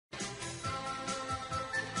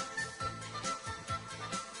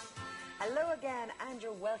again, and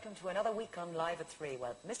you're welcome to another week on Live at 3.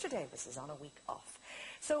 Well, Mr. Davis is on a week off.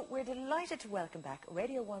 So we're delighted to welcome back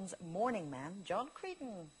Radio 1's morning man, John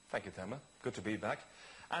Creedon. Thank you, Thelma. Good to be back.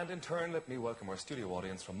 And in turn, let me welcome our studio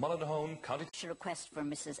audience from Mullinahone, County... A request for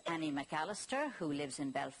Mrs. Annie McAllister, who lives in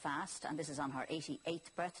Belfast, and this is on her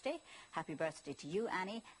 88th birthday. Happy birthday to you,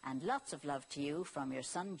 Annie, and lots of love to you from your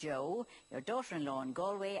son, Joe, your daughter-in-law in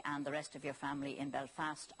Galway, and the rest of your family in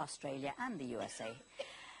Belfast, Australia, and the USA.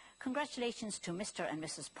 Congratulations to Mr. and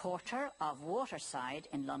Mrs. Porter of Waterside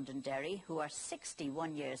in Londonderry, who are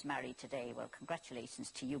 61 years married today. Well,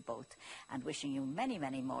 congratulations to you both, and wishing you many,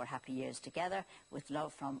 many more happy years together, with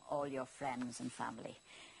love from all your friends and family.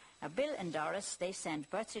 Now, Bill and Doris, they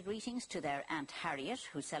send birthday greetings to their Aunt Harriet,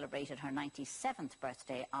 who celebrated her 97th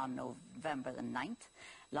birthday on November the 9th.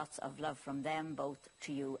 Lots of love from them both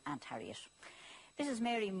to you, Aunt Harriet. Mrs.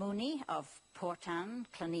 Mary Mooney of Portan,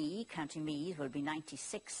 Clonee, County Meath, will be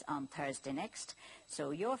 96 on Thursday next.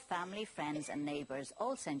 So your family, friends and neighbours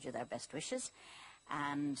all send you their best wishes.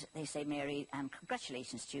 And they say, Mary, and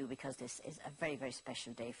congratulations to you, because this is a very, very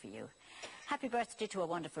special day for you. Happy birthday to a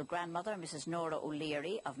wonderful grandmother, Mrs. Nora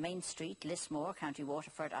O'Leary of Main Street, Lismore, County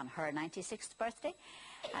Waterford, on her 96th birthday.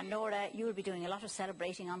 And Nora, you will be doing a lot of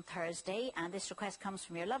celebrating on Thursday, and this request comes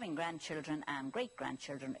from your loving grandchildren and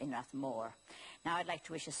great-grandchildren in Rathmore. Now, I'd like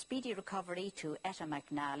to wish a speedy recovery to Etta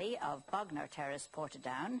McNally of Bognor Terrace,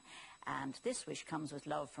 Portadown, and this wish comes with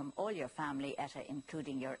love from all your family, Etta,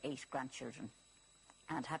 including your 8 grandchildren.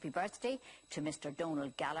 And happy birthday to Mr.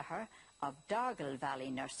 Donald Gallagher of Dargle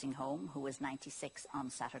Valley Nursing Home, who was 96 on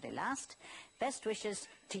Saturday last. Best wishes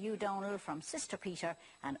to you, Donald, from Sister Peter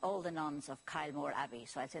and all the nuns of Kylemore Abbey.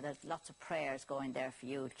 So I'd say there's lots of prayers going there for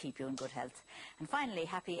you to keep you in good health. And finally,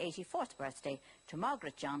 happy 84th birthday to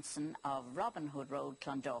Margaret Johnson of Robin Hood Road,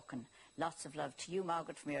 Clondalkin. Lots of love to you,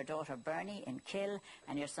 Margaret, from your daughter Bernie in Kill,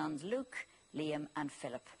 and your sons Luke, Liam and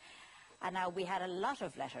Philip. And now, we had a lot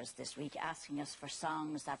of letters this week asking us for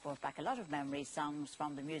songs that brought back a lot of memories, songs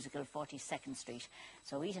from the musical 42nd Street.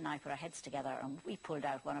 So Ita and I put our heads together and we pulled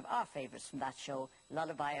out one of our favourites from that show,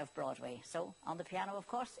 Lullaby of Broadway. So, on the piano, of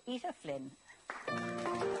course, Ita Flynn.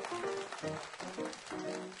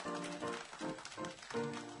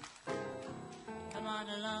 Come on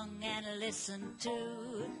along and listen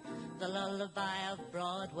to the Lullaby of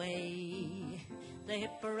Broadway, the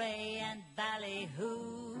hip-hooray and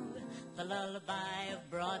ballyhoo, the lullaby of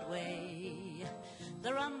Broadway.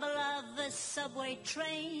 The rumble of the subway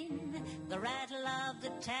train, the rattle of the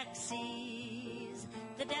taxis,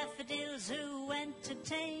 the daffodils who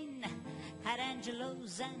entertain at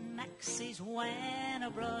Angelo's and Maxie's. When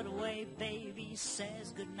a Broadway baby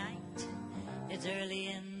says goodnight, it's early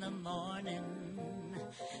in the morning.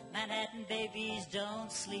 Manhattan babies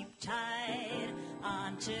don't sleep tight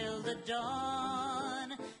until the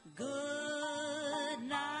dawn. Good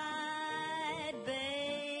night,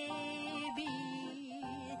 baby.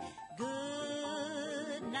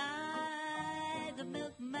 Good night. The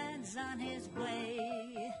milkman's on his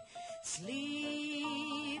way.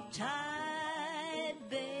 Sleep tight,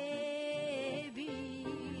 baby.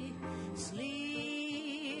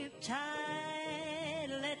 Sleep tight.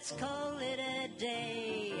 Let's call it a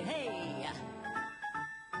day. Hey!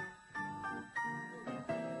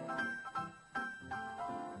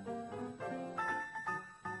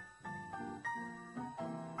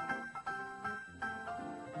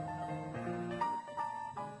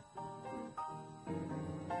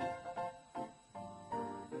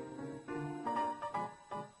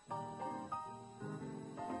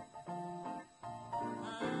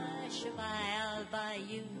 I'll buy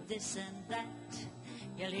you this and that,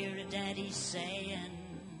 you'll hear a daddy saying,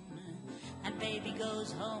 and baby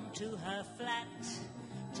goes home to her flat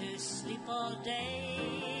to sleep all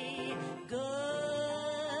day.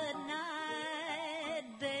 Good night,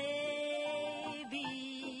 baby.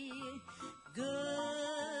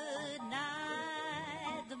 Good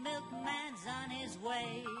night. The milkman's on his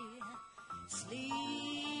way.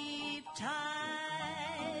 Sleep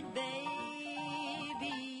tight, baby.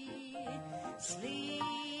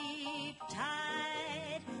 Sleep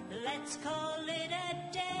tight, let's call it a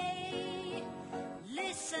day.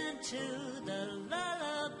 Listen to the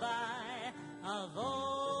lullaby of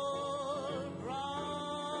old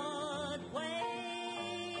Broadway.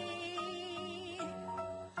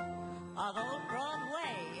 Of old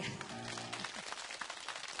Broadway.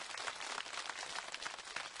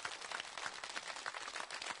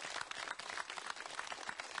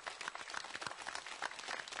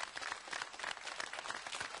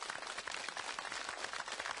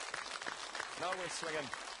 Now we're swinging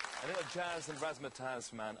A little jazz and razzmatazz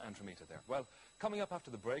from Anne and Ramita there. Well, coming up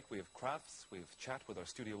after the break, we have crafts, we have chat with our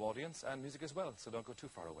studio audience, and music as well, so don't go too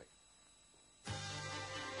far away.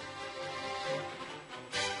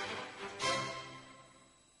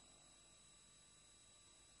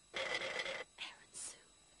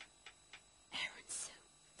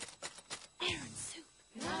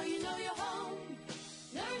 Now you know you're home,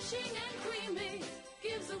 nourishing and creamy,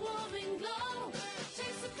 gives a warming glow.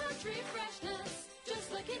 Taste the country freshness,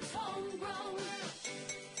 just like it's homegrown.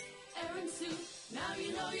 Aaron Soup, now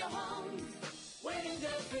you know you're home, waiting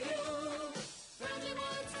there for you. Friendly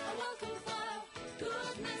words, a welcome fire,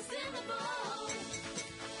 goodness in the bowl.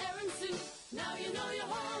 Aaron Soup, now you know you're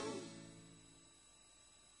home.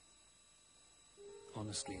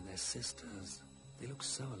 Honestly, they're sisters. They look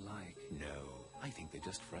so alike. No, I think they're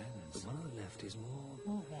just friends. The one on the left is more...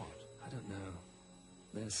 More what? I don't know.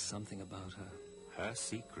 There's something about her. Her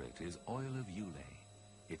secret is oil of Ulay.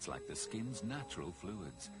 It's like the skin's natural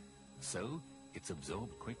fluids. So, it's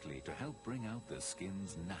absorbed quickly to help bring out the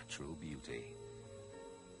skin's natural beauty.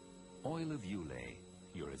 Oil of Ulay.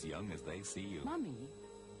 You're as young as they see you. Mummy,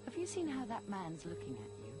 have you seen how that man's looking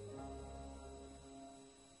at you?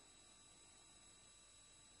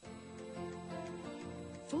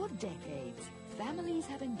 For decades, families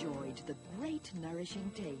have enjoyed the great nourishing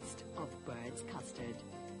taste of Bird's custard.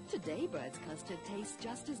 Today, Bird's custard tastes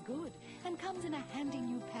just as good and comes in a handy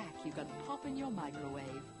new pack you can pop in your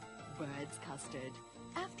microwave. Bird's custard.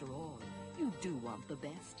 After all, you do want the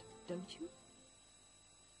best, don't you?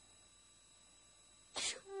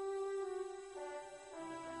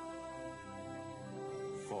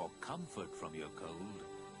 For comfort from your cold,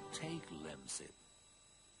 take Lemsip.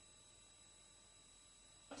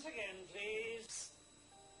 Once again, please.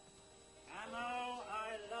 Ammo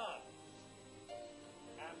I love.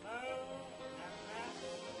 Ammo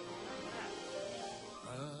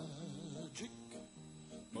and Magic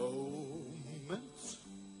moments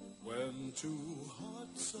when two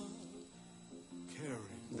hearts are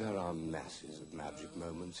caring. There are masses of magic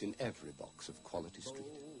moments in every box of Quality Street.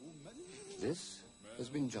 This has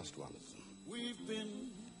been just one of them. We've been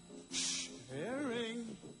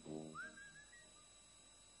sharing.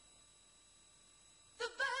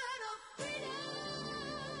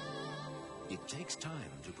 It takes time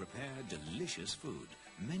to prepare delicious food.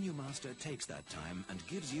 Menu Master takes that time and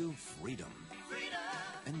gives you freedom.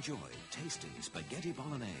 Enjoy tasty spaghetti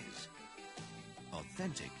bolognese,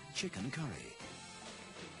 authentic chicken curry,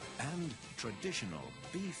 and traditional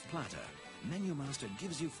beef platter. Menu Master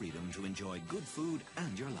gives you freedom to enjoy good food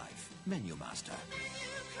and your life. Menu Master.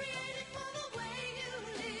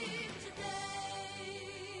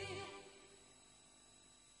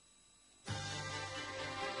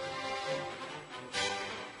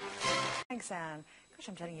 Thanks, Anne. Gosh,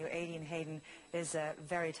 I'm telling you, Aileen Hayden is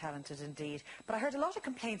very talented indeed. But I heard a lot of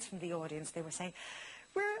complaints from the audience. They were saying,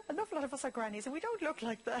 an awful lot of us are grannies and we don't look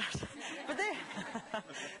like that. But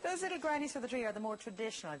those little grannies for the tree are the more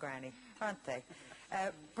traditional granny, aren't they?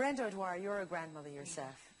 Brenda O'Dwyer, you're a grandmother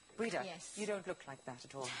yourself. Brita, Yes. you don't look like that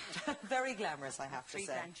at all. Very glamorous, I have to say.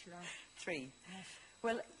 3 grandchildren. 3. Yes.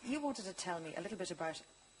 Well, you wanted to tell me a little bit about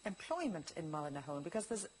employment in Mullinahone, because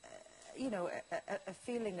there's, a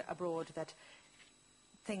feeling abroad that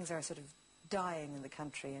things are sort of dying in the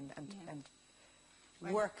country and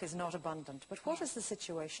work is not abundant. But what is the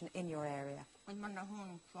situation in your area? Well,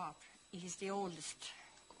 Mullinahone Co-op is the oldest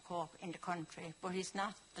co-op in the country, but it's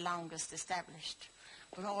not the longest established.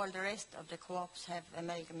 But all the rest of the co-ops have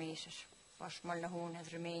amalgamated, but Mullinahone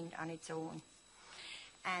has remained on its own.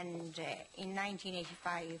 And in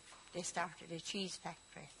 1985, they started a cheese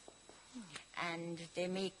factory. And they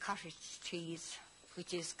make cottage cheese,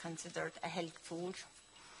 which is considered a health food.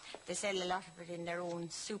 They sell a lot of it in their own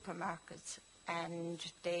supermarkets, and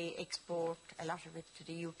they export a lot of it to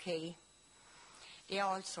the UK. They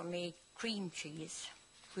also make cream cheese,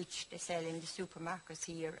 which they sell in the supermarkets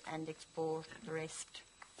here and export the rest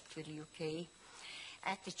to the UK.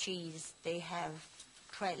 At the cheese, they have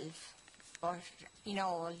 12, but in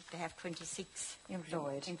all, they have 26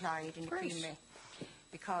 employed in the creamery,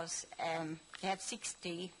 because they have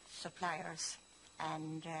 60 suppliers,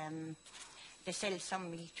 and they sell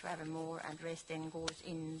some meat rather more, and the rest then goes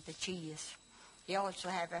in the cheese. They also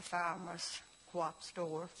have a farmers' co-op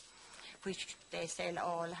store, which they sell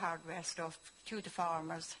all hardware stuff to the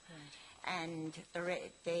farmers, and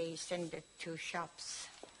they send it to shops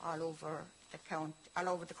all over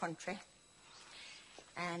the country.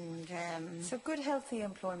 And so good, healthy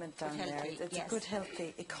employment down there. It's a good,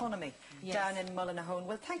 healthy economy down in Mullinahone.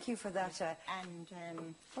 Well, thank you for that.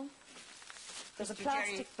 There's a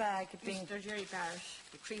plastic bag being... Mr. Jerry Barrett,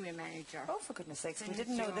 the creamery manager. Oh, for goodness sakes, we Since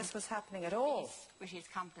didn't know June. this was happening at all. With his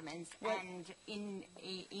compliments. Well- And in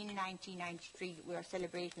 1993, we are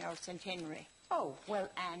celebrating our centenary. Oh, well,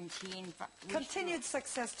 And he continued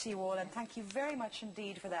success to you all, and thank you very much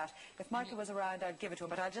indeed for that. If Michael was around, I'd give it to him,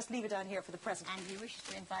 but I'll just leave it down here for the present. And he wishes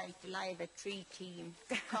to invite the Live at 3 team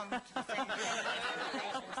to come to the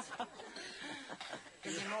celebrations.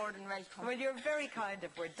 You'll be more than welcome. Well, you're very kind.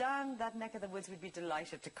 If we're down that neck of the woods, we'd be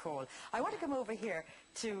delighted to call. I want to come over here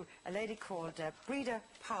to a lady called Breda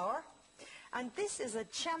Power. And this is a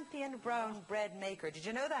champion brown bread maker. Did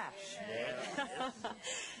you know that? Yes.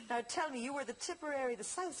 Now tell me, you were the Tipperary, the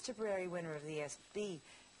South Tipperary winner of the ESB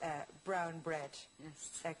brown bread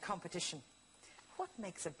competition. What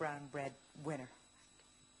makes a brown bread winner?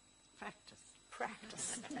 Practice.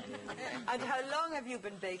 Practice. And how long have you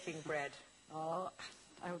been baking bread? Oh,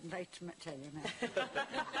 I wouldn't like to tell you now.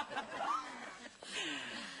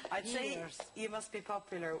 I'd say Years. you must be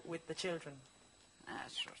popular with the children.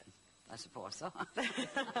 Sure, I suppose so.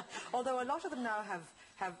 Although a lot of them now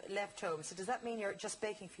have left home, so does that mean you're just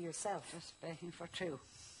baking for yourself? Just baking for two.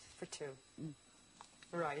 For two.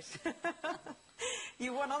 Right.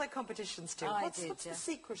 You won other competitions too. Oh, I What's did, the yeah.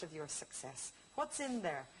 secret of your success? What's in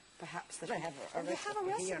there, perhaps? That I you- have Oh, you have a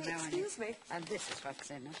recipe, here now, excuse me. And this is what's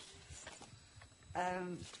in it.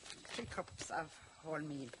 3 cups of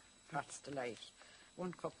wholemeal, Heart's Delight,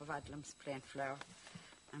 1 cup of Adlam's plain flour,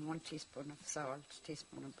 and 1 teaspoon of salt,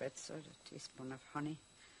 teaspoon of bread soda, teaspoon of honey,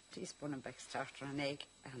 teaspoon of Beck's tartar, an egg,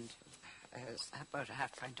 and about a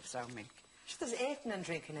half pint of sour milk. Sure, there's eating and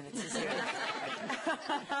drinking in it, is there?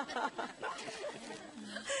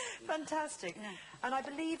 Fantastic. Yeah. And I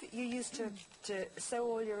believe you used to sew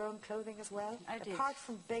all your own clothing as well? I did. Apart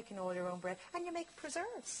from baking all your own bread. And you make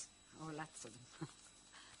preserves. Oh, lots of them.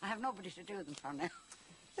 I have nobody to do them for now.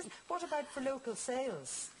 Yes. What about for local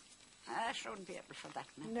sales? I shouldn't be able for that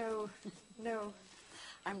now. No, no.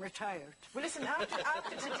 I'm retired. Well, listen, after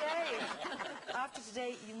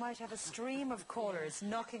today, you might have a stream of callers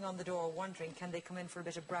knocking on the door wondering, can they come in for a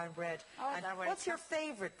bit of brown bread? Oh, And they're what's welcome. your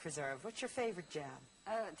favourite preserve? What's your favourite jam?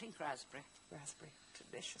 I think raspberry. Raspberry.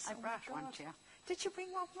 Delicious. I Oh, brought my one God. to you. Did you bring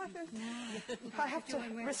one? I have to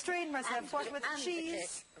restrain myself. And What the- with and the the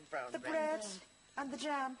cheese, cake of brown the bread. bread, and the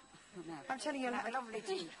jam? No. I'm telling you, And a lovely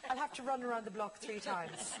tea. I'll have to run around the block 3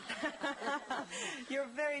 times. You're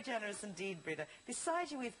very generous indeed, Breda. Beside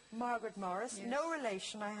you, we've Margaret Morris, no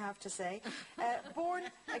relation, I have to say. Born,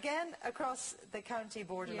 again, across the county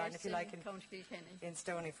borderline, if you like, in County Kilkenny. in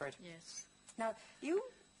Stonyford. Yes, Now, you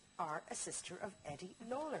are a sister of Eddie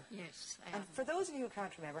Lawler. yes, I And am. for those of you who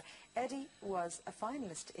can't remember, Eddie was a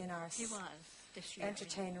finalist in our He was this year.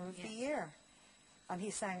 Entertainer of the yes. Year. And he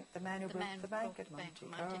sang The Man Who The Broke Man the Who Bank Broke at the Bank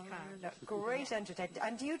Monte at Monte Carlo. Carlo. Great entertainer.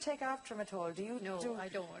 And do you take after him at all? Do you? No, do... I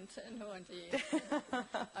don't. No, indeed.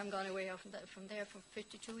 I'm gone away from there for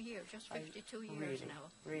 52 years, just 52 years really, now.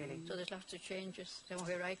 really. So there's lots of changes than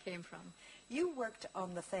where I came from. You worked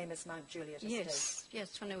on the famous Mount Juliet estate. Yes,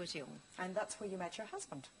 yes, when I was young. And that's where you met your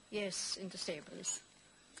husband. Yes, in the stables.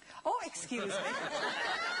 Oh, excuse me.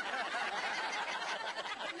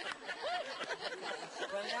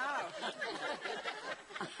 Well, now.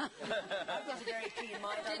 I've got a very keen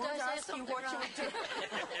mind. I Did won't I say ask you something what you wrong? were doing.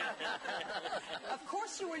 Of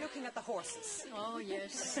course you were looking at the horses. Oh,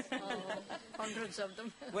 yes. Oh, hundreds of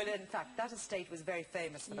them. Well, in fact, that estate was very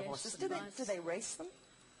famous for the Yes, horses. it Do was. they race them?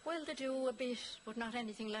 Well, they do a bit, but not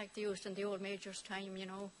anything like they used in the old Major's time, you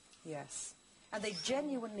know. Yes. And they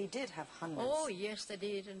genuinely did have hundreds. Oh, yes, they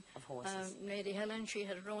did. And Of horses. Lady Helen, she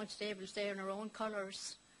had her own stables there in her own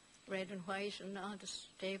colours, red and white, and all the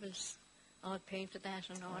stables, all painted that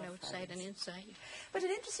and all outside and inside. But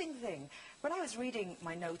an interesting thing, when I was reading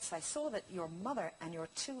my notes, I saw that your mother and your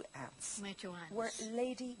 2 aunts My 2 aunts. were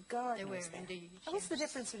lady gardeners. They were there. indeed, And what's the yes.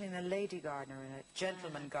 difference between a lady gardener and a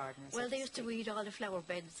gentleman gardener? so Well, they to used to speak? weed all the flower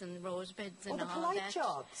beds and rose beds and the all polite that.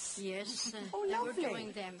 jobs? Yes, Oh, they lovely. were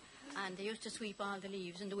doing them. And they used to sweep all the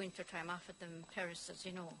leaves in the winter time off at them terraces,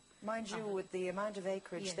 you know. Mind you, with the amount of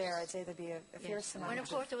acreage Yes. there, I'd say there'd be a fierce amount And of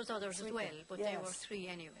course there was others as sweeping. well, but they were Yes. 3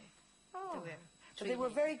 anyway. Oh. They were. But they were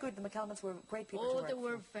very good. The McCalmans were great people to Oh, work they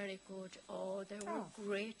were for. very good. Oh, they were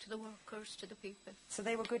great to the workers, to the people. So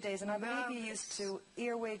they were good days. And I believe you Marvellous. used to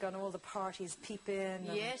earwig on all the parties, peep in.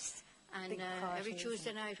 And Yes, and big every parties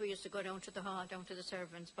Tuesday night we used to go down to the hall, down to the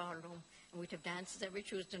servants' ballroom, and we'd have dances every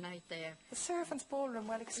Tuesday night there. The servants' ballroom,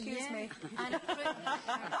 well, excuse Yeah. me. And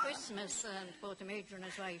at Christmas, both the Major and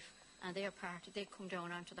his wife and their party, they'd come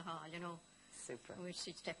down onto the hall, you know. Super. And we'd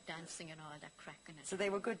see step dancing and all that cracking it. So they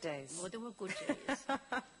were good days. Oh, they were good days.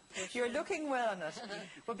 You're looking well on it.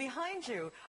 Well, behind you